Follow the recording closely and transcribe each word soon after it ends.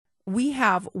we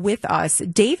have with us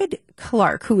David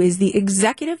Clark, who is the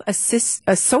Executive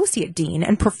Associate Dean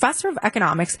and Professor of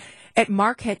Economics at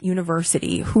Marquette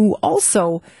University, who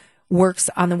also works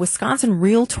on the Wisconsin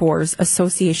Realtors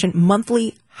Association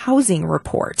monthly housing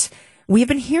report. We have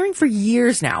been hearing for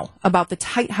years now about the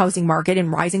tight housing market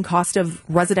and rising cost of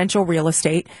residential real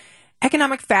estate.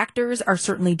 Economic factors are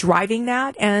certainly driving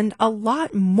that and a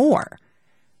lot more.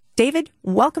 David,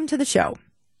 welcome to the show.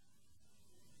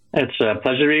 It's a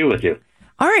pleasure to be with you.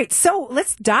 All right, so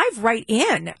let's dive right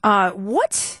in.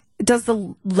 What does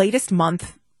the latest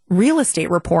month real estate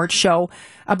report show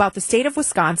about the state of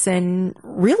Wisconsin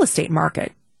real estate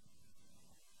market?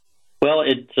 Well,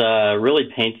 it really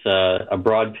paints a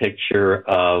broad picture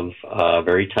of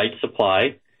very tight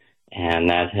supply, and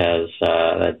that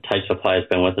tight supply has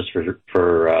been with us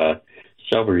for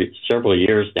several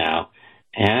years now,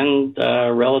 and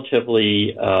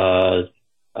relatively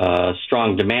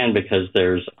strong demand because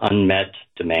there's unmet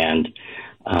demand,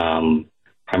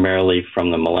 primarily from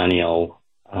the millennial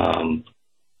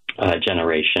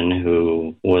generation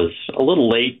who was a little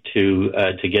late to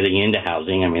getting into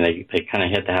housing. I mean, they kind of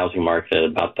hit the housing market at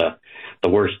about the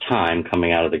worst time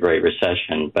coming out of the Great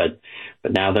Recession, but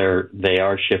now they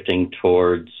are shifting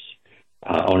towards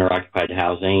owner-occupied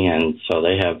housing, and so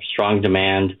they have strong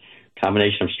demand.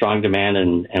 Combination of strong demand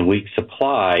and weak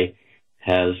supply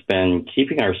has been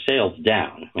keeping our sales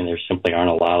down. I mean, there simply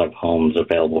aren't a lot of homes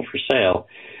available for sale,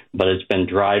 but it's been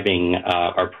driving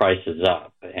our prices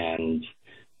up, and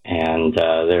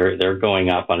they're going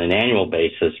up on an annual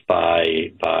basis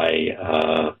by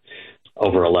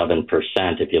over 11%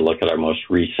 if you look at our most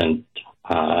recent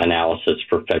analysis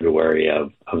for February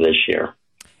of this year.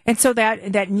 And so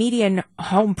that median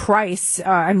home price,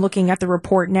 I'm looking at the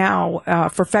report now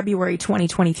for February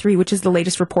 2023, which is the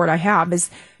latest report I have, is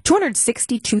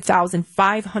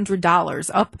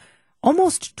 $262,500, up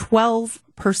almost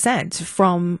 12%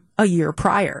 from a year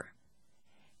prior.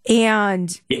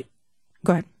 And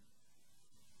go ahead.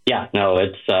 Yeah, no,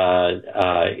 it's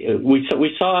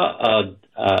we saw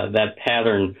that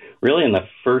pattern really in the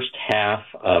first half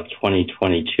of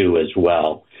 2022 as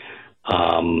well.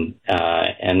 And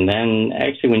then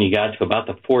actually when you got to about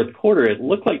the fourth quarter, it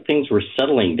looked like things were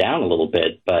settling down a little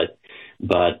bit, but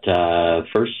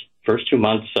first 2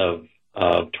 months of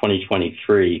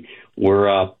 2023, we're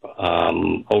up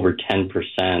over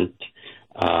 10%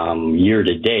 year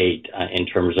to date in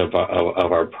terms of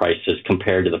our prices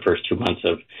compared to the first 2 months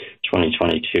of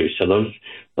 2022. So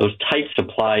those tight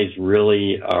supplies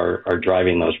really are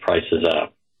driving those prices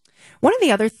up. One of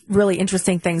the other really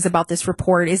interesting things about this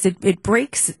report is it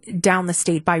breaks down the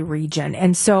state by region.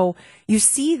 And so you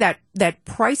see that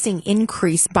pricing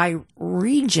increase by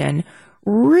region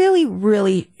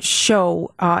really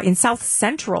show in South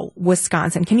Central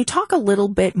Wisconsin. Can you talk a little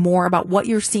bit more about what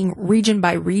you're seeing region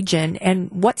by region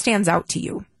and what stands out to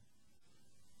you?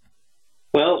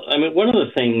 Well, I mean, one of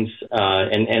the things,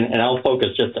 and I'll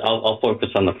focus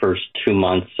on the first 2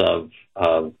 months of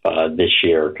this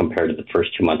year compared to the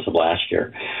first 2 months of last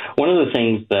year. One of the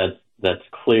things that's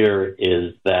clear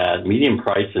is that median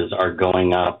prices are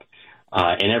going up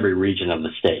in every region of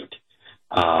the state.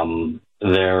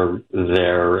 They're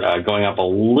going up a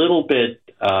little bit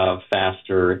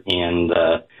faster in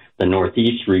the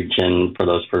Northeast region for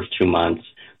those first 2 months,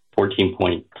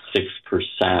 14.6%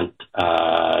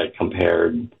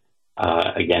 compared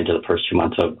again to the first 2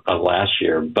 months of last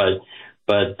year. But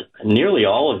nearly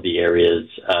all of the areas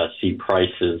see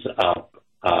prices up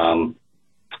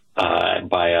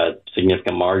by a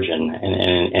significant margin,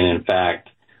 and in fact,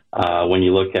 when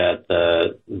you look at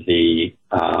the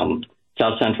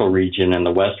South Central region and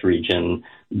the West region,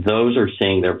 those are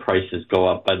seeing their prices go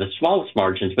up by the smallest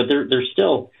margins, but they're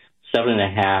still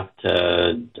 7.5%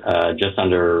 to just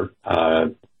under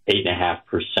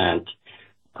 8.5%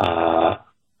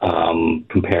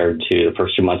 compared to the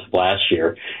first 2 months of last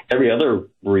year. Every other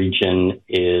region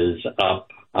is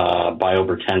up by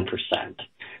over 10%.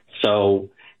 So,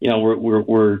 you know,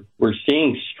 we're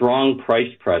seeing strong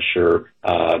price pressure,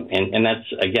 and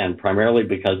that's again primarily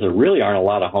because there really aren't a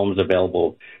lot of homes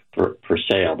available for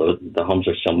sale. The homes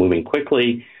are still moving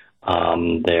quickly.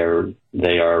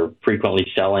 They are frequently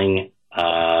selling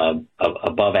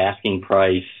above asking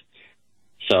price.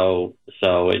 So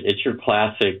it's your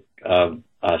classic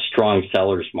strong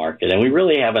seller's market, and we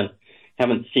really haven't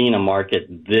seen a market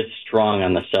this strong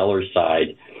on the seller's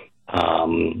side,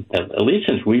 at least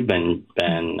since we've been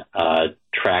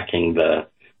tracking the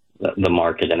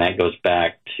market, and that goes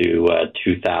back to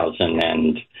 2000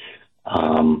 and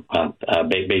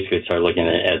basically started looking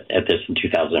at this in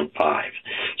 2005.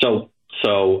 So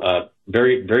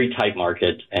very very tight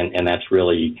market, and that's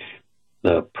really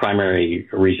the primary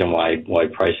reason why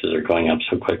prices are going up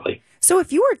so quickly. So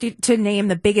if you were to name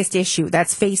the biggest issue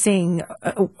that's facing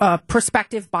a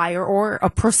prospective buyer or a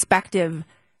prospective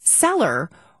seller,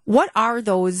 what are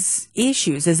those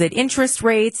issues? Is it interest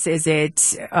rates? Is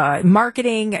it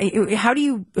marketing? How do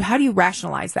you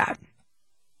rationalize that?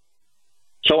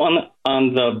 So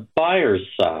on the buyer's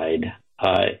side,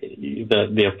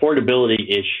 the affordability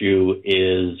issue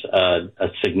is a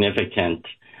significant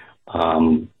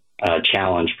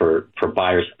challenge for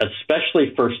buyers,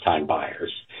 especially first-time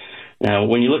buyers. Now,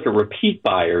 when you look at repeat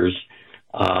buyers,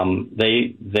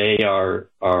 they are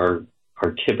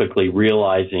typically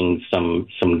realizing some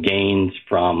gains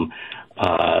from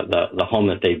the home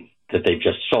that they've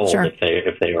just sold. Sure. if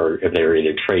they are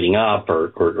either trading up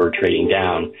or trading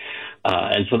down,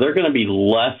 and so they're going to be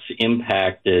less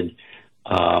impacted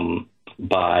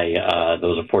by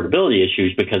those affordability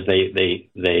issues because they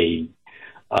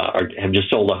have just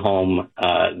sold a home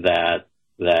that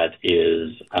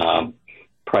is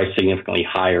priced significantly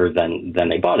higher than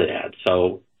they bought it at.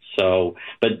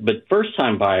 But first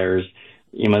time buyers,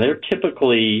 they're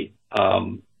typically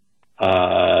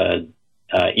either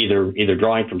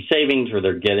drawing from savings or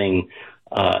they're getting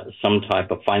some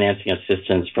type of financing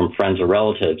assistance from friends or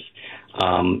relatives.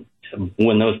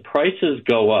 When those prices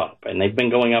go up, and they've been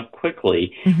going up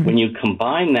quickly, mm-hmm. when you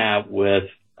combine that with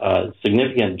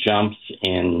significant jumps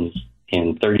in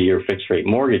 30-year fixed-rate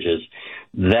mortgages,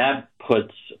 that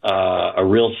puts a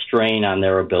real strain on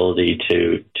their ability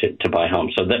to buy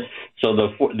homes. So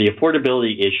the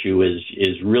affordability issue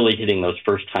is really hitting those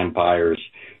first-time buyers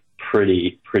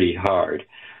pretty hard.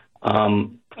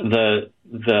 On the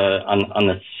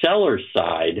seller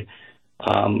side,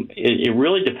 it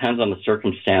really depends on the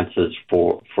circumstances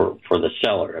for the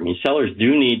seller. I mean, sellers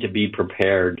do need to be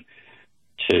prepared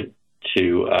to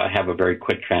have a very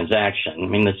quick transaction. I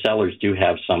mean, the sellers do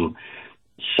have some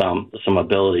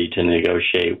ability to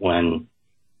negotiate when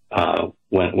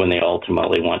they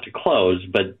ultimately want to close,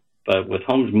 but with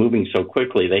homes moving so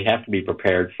quickly, they have to be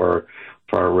prepared for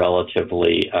a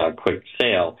relatively quick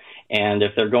sale. And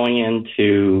if they're going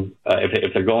into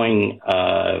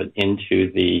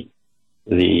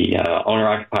the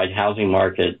owner-occupied housing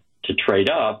market to trade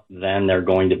up, then they're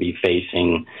going to be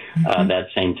facing that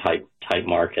same type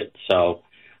market. So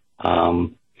I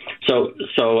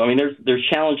mean, there's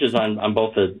challenges on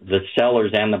both the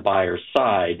sellers and the buyer's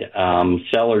side.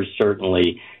 Sellers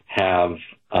certainly have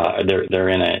they're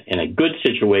in a good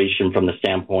situation from the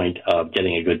standpoint of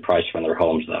getting a good price for their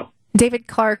homes, though. David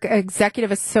Clark,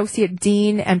 Executive Associate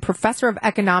Dean and Professor of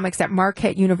Economics at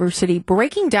Marquette University,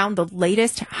 breaking down the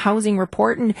latest housing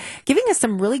report and giving us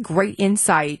some really great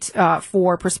insight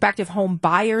for prospective home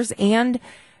buyers and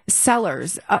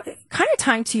sellers. Kind of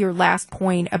tying to your last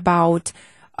point about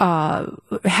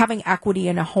having equity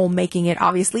in a home, making it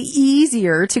obviously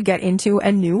easier to get into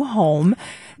a new home.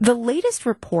 The latest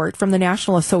report from the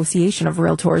National Association of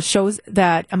Realtors shows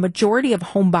that a majority of those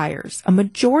home buyers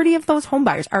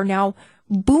are now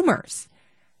boomers.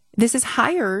 This is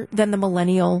higher than the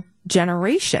millennial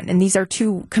generation, and these are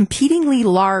two competingly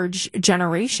large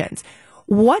generations.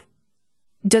 What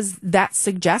does that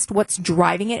suggest? What's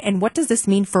driving it, and what does this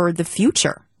mean for the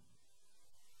future?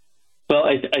 Well,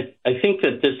 I think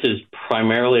that this is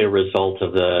primarily a result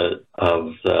of the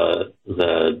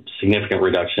significant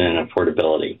reduction in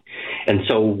affordability, and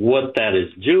so what that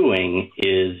is doing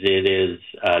is it is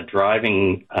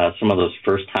driving some of those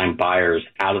first-time buyers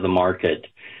out of the market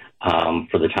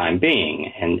for the time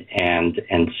being,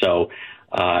 and so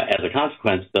as a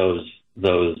consequence, those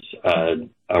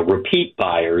repeat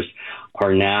buyers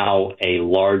are now a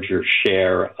larger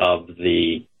share of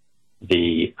the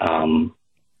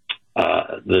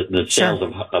sales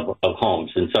sure. of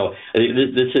homes. And so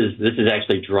this is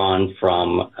actually drawn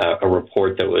from a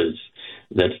report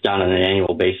that's done on an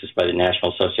annual basis by the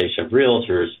National Association of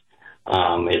Realtors.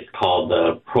 It's called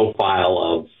the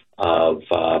Profile of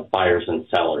Buyers and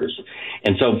Sellers.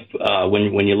 And so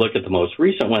when you look at the most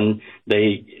recent one,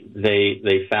 they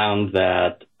found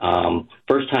that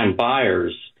first-time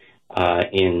buyers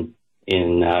in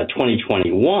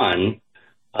 2021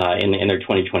 in their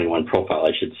 2021 profile,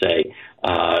 I should say,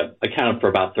 accounted for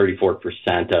about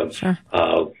 34%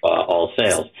 of all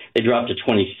sales. They dropped to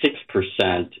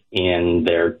 26% in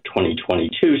their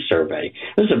 2022 survey.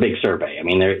 This is a big survey. I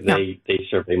mean, they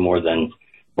survey more than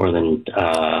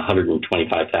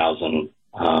 125,000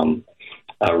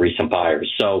 recent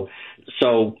buyers. So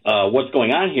what's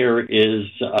going on here is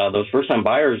those first-time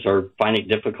buyers are finding it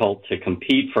difficult to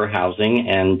compete for housing,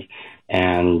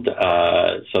 and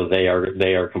so they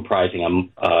are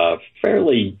comprising a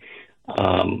fairly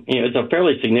it's a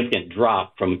fairly significant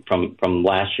drop from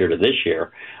last year to this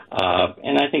year.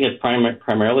 And I think it's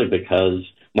primarily because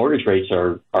mortgage rates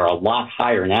are a lot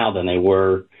higher now than they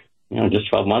were, just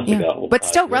 12 months ago. But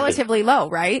still relatively low,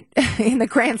 right? In the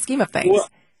grand scheme of things. Well,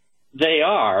 they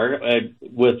are if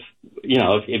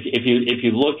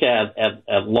you look at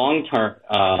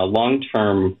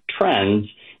long-term trends,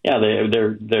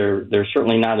 they're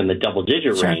certainly not in the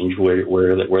double-digit range where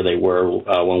they were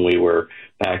when we were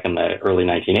back in the early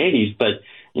 1980s. But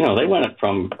they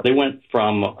went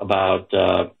from about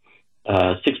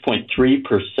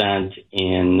 6.3%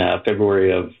 in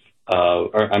February of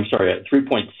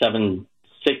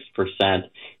 3.76%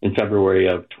 in February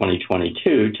of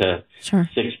 2022 to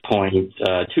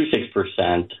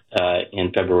 6.26%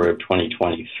 in February of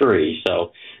 2023.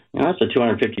 So that's a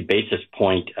 250 basis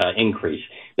point increase.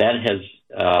 That has,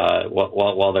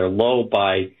 while they're low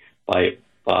by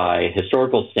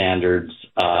historical standards,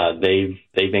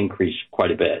 they've increased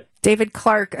quite a bit. David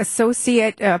Clark,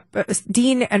 Associate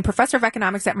Dean and Professor of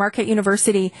Economics at Marquette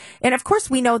University. And of course,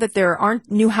 we know that there aren't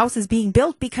new houses being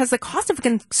built because the cost of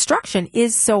construction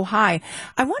is so high.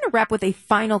 I want to wrap with a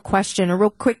final question, a real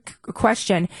quick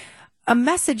question, a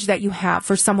message that you have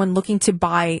for someone looking to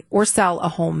buy or sell a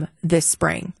home this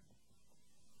spring.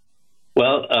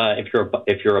 Well, if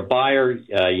you're a buyer,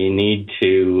 you need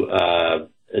to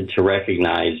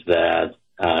recognize that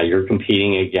you're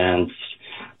competing against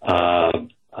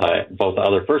both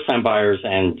other first-time buyers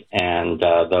and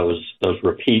those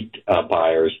repeat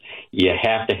buyers. You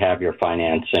have to have your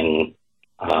financing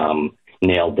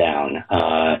nailed down,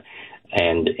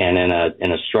 and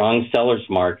in a strong seller's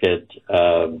market,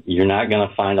 you're not going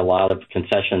to find a lot of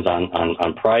concessions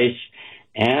on price,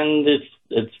 and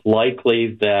it's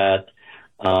likely that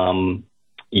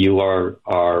you are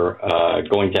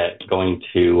going to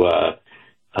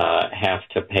have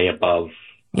to pay above.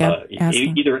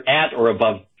 Either at or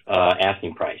above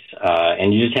asking price,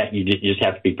 and you just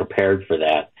have to be prepared for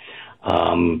that.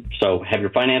 So have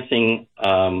your financing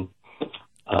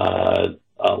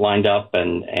lined up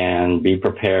and be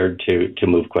prepared to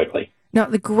move quickly. No,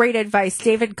 the great advice.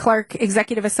 David Clark,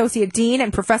 Executive Associate Dean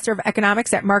and Professor of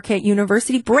Economics at Marquette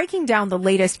University, breaking down the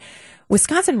latest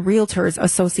Wisconsin Realtors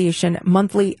Association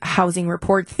monthly housing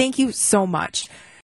report. Thank you so much.